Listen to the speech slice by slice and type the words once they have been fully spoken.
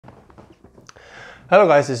Hello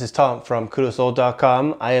guys, this is Tom from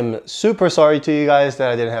kudosol.com. I am super sorry to you guys that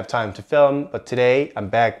I didn't have time to film, but today I'm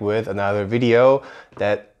back with another video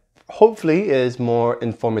that hopefully is more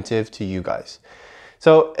informative to you guys.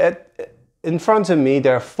 So in front of me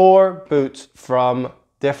there are 4 boots from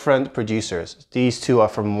different producers. These 2 are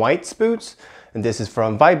from White's Boots, and this is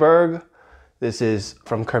from Viberg. This is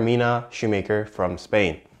from Carmina Shoemaker from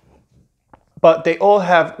Spain. But they all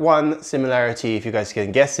have one similarity, if you guys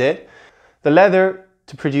can guess it. The leather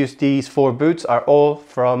to produce these 4 boots are all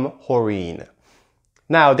from Horween.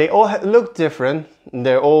 Now, they all look different.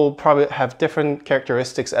 They all probably have different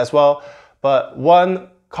characteristics as well. But one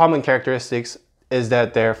common characteristic is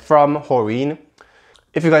that they're from Horween.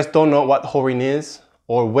 If you guys don't know what Horween is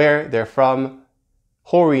or where they're from,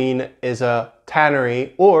 Horween is a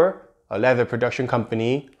tannery or a leather production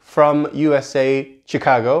company from USA,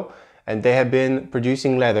 Chicago. And they have been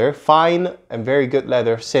producing leather, fine and very good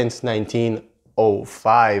leather, since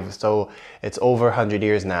 1905. So it's over 100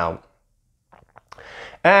 years now.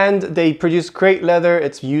 And they produce great leather.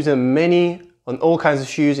 It's used on all kinds of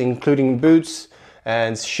shoes, including boots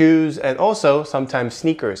and shoes, and also sometimes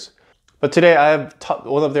sneakers. But today I have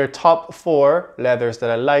one of their top 4 leathers that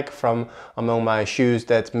I like from among my shoes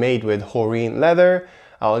that's made with Horween leather.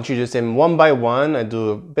 I'll introduce them one by one. I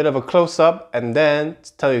do a bit of a close-up and then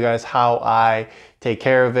tell you guys how I take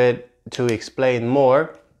care of it to explain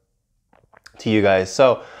more to you guys.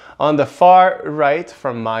 So on the far right,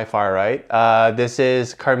 from my far right, this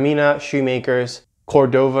is Carmina Shoemaker's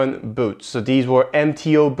Cordovan boots. So these were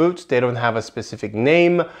MTO boots. They don't have a specific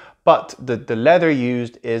name, but the leather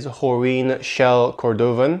used is Horween Shell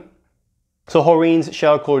Cordovan. So Horween's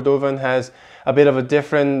Shell Cordovan has a bit of a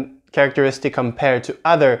different characteristic compared to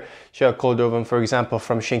other Shell Cordovan, for example,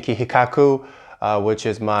 from Shinki Hikaku, which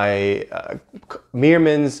is my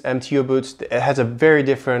Meerman's MTO boots. It has a very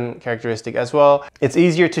different characteristic as well. It's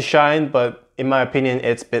easier to shine, but in my opinion,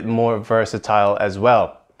 it's a bit more versatile as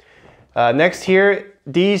well. Next here,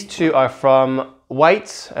 these 2 are from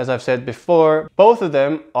White's, as I've said before. Both of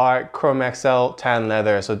them are Chromexcel tan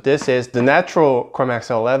leather. So this is the natural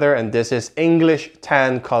Chromexcel leather, and this is English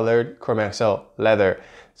tan colored Chromexcel leather.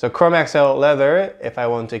 So Chromexcel leather, if I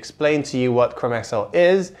want to explain to you what Chromexcel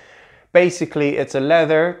is, basically it's a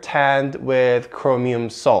leather tanned with chromium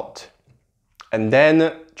salt and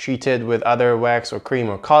then treated with other wax or cream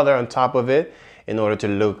or color on top of it in order to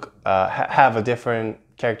look, have a different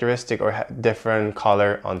characteristic or different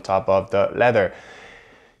color on top of the leather.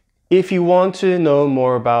 If you want to know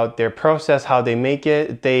more about their process, how they make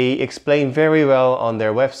it, they explain very well on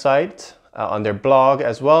their website, on their blog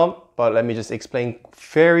as well. But let me just explain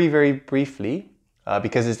very briefly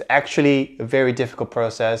because it's actually a very difficult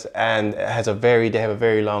process and it has they have a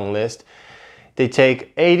very long list. They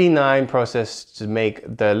take 89 processes to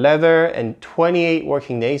make the leather and 28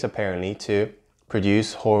 working days apparently to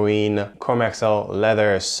produce Horween Chromexcel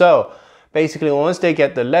leather. So basically once they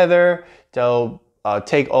get the leather, they'll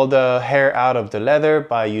take all the hair out of the leather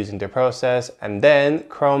by using their process and then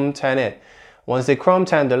chrome tan it. Once they chrome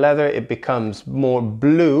tan the leather, it becomes more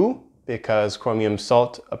blue because chromium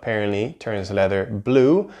salt apparently turns leather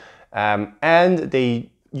blue. And they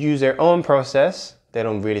use their own process. They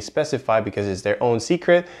don't really specify because it's their own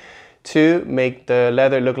secret to make the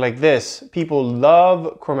leather look like this. People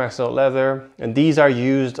love Chromexcel leather, and these are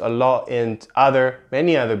used a lot in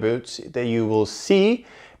many other boots that you will see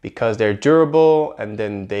because they're durable, and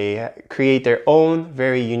then they create their own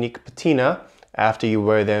very unique patina after you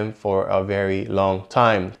wear them for a very long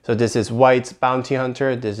time. So this is White's Bounty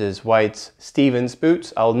Hunter, this is White's Stevens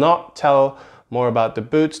boots. I'll not tell more about the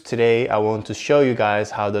boots today. I want to show you guys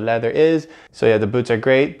how the leather is. So yeah, the boots are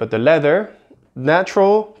great, but the leather,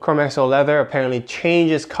 natural Chromexcel leather apparently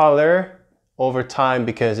changes color over time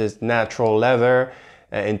because it's natural leather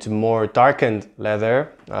into more darkened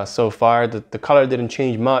leather. So far, the color didn't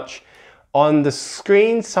change much. On the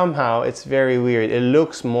screen, somehow, it's very weird. It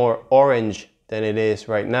looks more orange than it is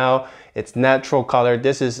right now. It's natural color.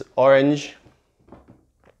 This is orange,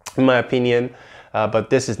 in my opinion, but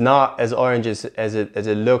this is not as orange as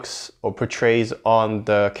it looks or portrays on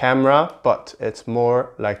the camera, but it's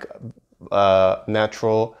more like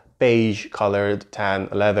natural beige colored tan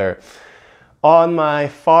leather. On my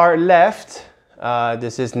far left,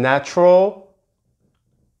 this is natural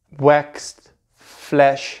waxed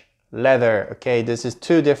flesh leather. Okay, this is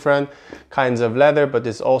 2 different kinds of leather, but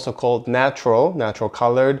it's also called natural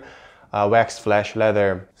colored waxed flesh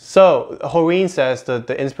leather. So Horween says that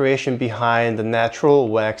the inspiration behind the natural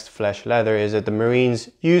waxed flesh leather is that the Marines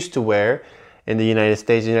used to wear in the United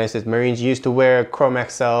States. Marines used to wear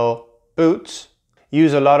Chromexcel boots,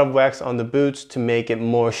 use a lot of wax on the boots to make it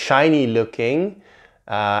more shiny looking,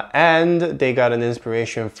 And they got an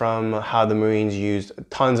inspiration from how the Marines used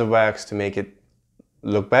tons of wax to make it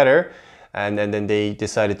look better. And then they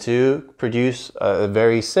decided to produce a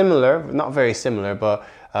very similar, not very similar, but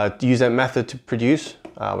use that method to produce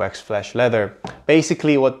wax flesh leather.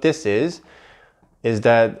 Basically what this is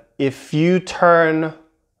that if you turn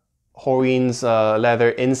Horween's leather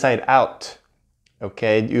inside out,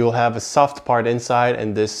 okay, you'll have a soft part inside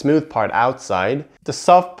and the smooth part outside. The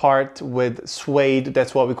soft part with suede,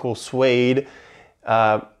 that's what we call suede,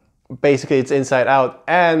 basically it's inside out,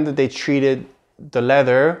 and they treated the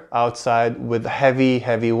leather outside with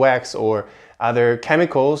heavy wax or other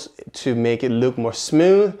chemicals to make it look more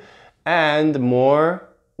smooth and more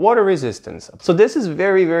water resistant. So this is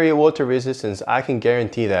very water resistant, I can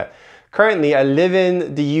guarantee that. Currently I live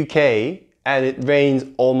in the UK and it rains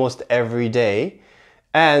almost every day,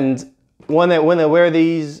 and when I wear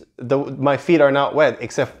these, my feet are not wet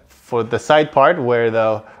except for the side part where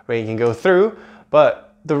the rain can go through,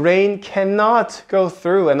 but the rain cannot go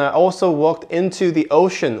through. And I also walked into the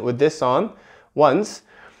ocean with this on once,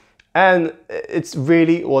 and it's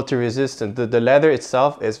really water resistant. The leather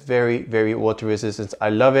itself is very water resistant. I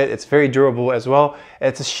love it. It's very durable as well.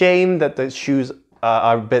 It's a shame that the shoes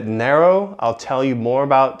are a bit narrow. I'll tell you more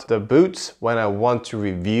about the boots when I want to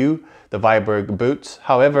review the Viberg boots.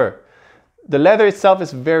 However, the leather itself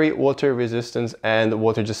is very water resistant and the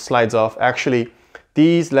water just slides off. Actually,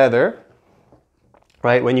 these leather,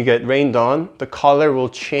 right, when you get rained on, the color will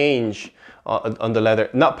change on the leather,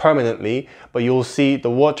 not permanently, but you'll see the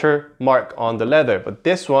water mark on the leather. But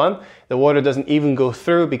this one, the water doesn't even go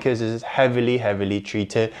through because it's heavily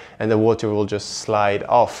treated and the water will just slide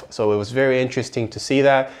off. So it was very interesting to see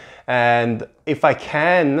that. And if I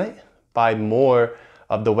can buy more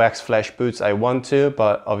of the wax flesh boots, I want to,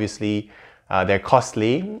 but obviously they're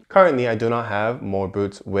costly. Currently, I do not have more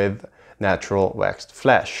boots with natural waxed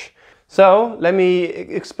flesh. So let me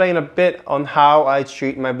explain a bit on how I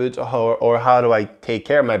treat my boots or how do I take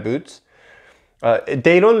care of my boots.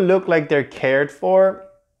 They don't look like they're cared for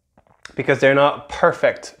because they're not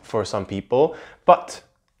perfect for some people, but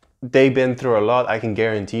they've been through a lot, I can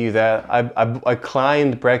guarantee you that. I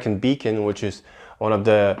climbed Brecon Beacon, which is one of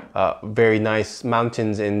the very nice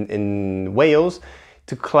mountains in Wales.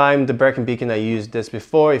 To climb the Brecon Beacon, I used this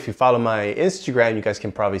before. If you follow my Instagram, you guys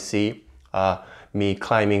can probably see me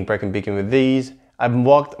climbing Brecon Beacon with these. I've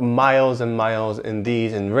walked miles and miles in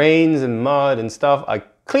these, in rains and mud and stuff. I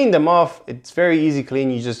cleaned them off. It's very easy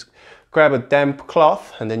clean. You just grab a damp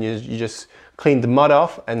cloth and then you just clean the mud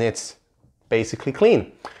off and it's basically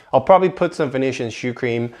clean. I'll probably put some Venetian shoe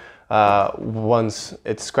cream once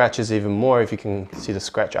it scratches even more. If you can see the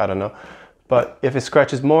scratch, I don't know. But if it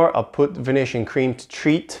scratches more, I'll put Venetian cream to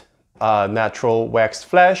treat natural waxed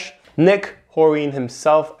flesh. Nick Horween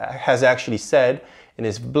himself has actually said in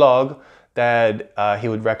his blog that he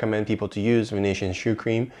would recommend people to use Venetian shoe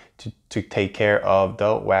cream to take care of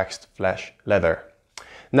the waxed flesh leather.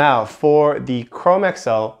 Now for the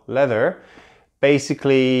Chromexcel leather,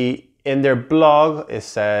 basically in their blog it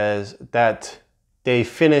says that they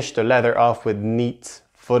finished the leather off with neat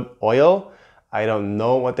foot oil. I don't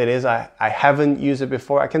know what that is. I haven't used it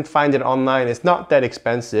before. I can find it online. It's not that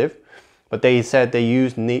expensive. But they said they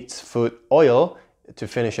used neat's foot oil to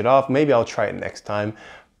finish it off. Maybe I'll try it next time.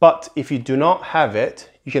 But if you do not have it,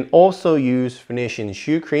 you can also use Venetian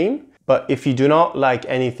shoe cream. But if you do not like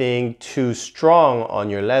anything too strong on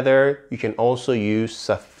your leather, you can also use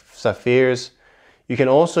Saphir's. You can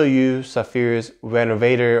also use Saphir's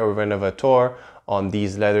Renovator or Renovator on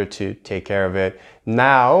these leather to take care of it.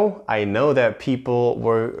 Now, I know that people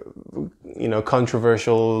were,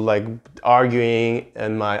 controversial, like arguing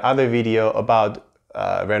in my other video about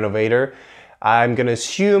Renovator. I'm gonna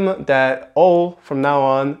assume that from now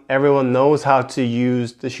on, everyone knows how to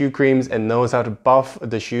use the shoe creams and knows how to buff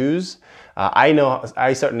the shoes.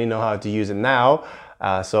 I certainly know how to use it now.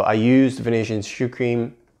 So I used Venetian shoe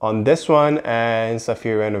cream on this one and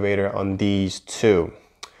Saphir Renovator on these two.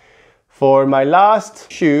 For my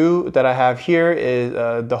last shoe that I have here is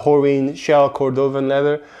the Horween Shell Cordovan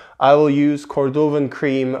leather. I will use Cordovan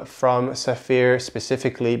cream from Saphir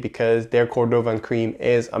specifically because their Cordovan cream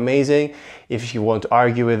is amazing. If you want to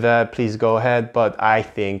argue with that, please go ahead. But I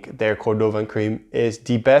think their Cordovan cream is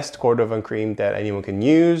the best Cordovan cream that anyone can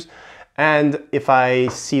use. And if I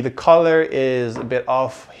see the color is a bit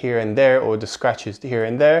off here and there, or the scratches here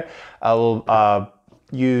and there, I will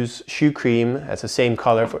use shoe cream as the same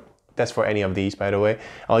color That's for any of these, by the way.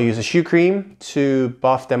 I'll use a shoe cream to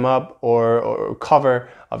buff them up or cover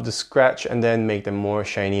of the scratch and then make them more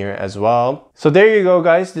shinier as well. So there you go,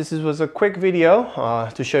 guys. This was a quick video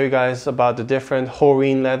to show you guys about the different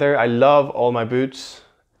Horween leather. I love all my boots.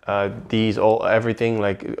 Everything,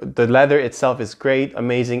 like the leather itself is great,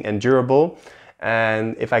 amazing and durable.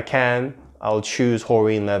 And if I can, I'll choose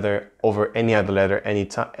Horween leather over any other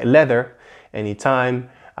leather anytime.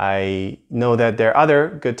 I know that there are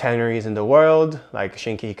other good tanneries in the world, like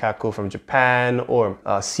Shinki Hikaku from Japan or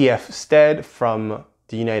CF Stead from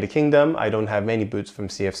the United Kingdom. I don't have many boots from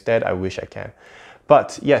CF Stead. I wish I can.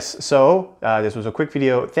 But yes, so this was a quick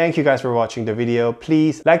video. Thank you guys for watching the video.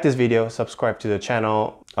 Please like this video, subscribe to the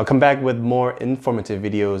channel. I'll come back with more informative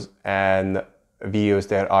videos and videos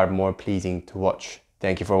that are more pleasing to watch.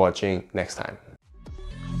 Thank you for watching. Next time.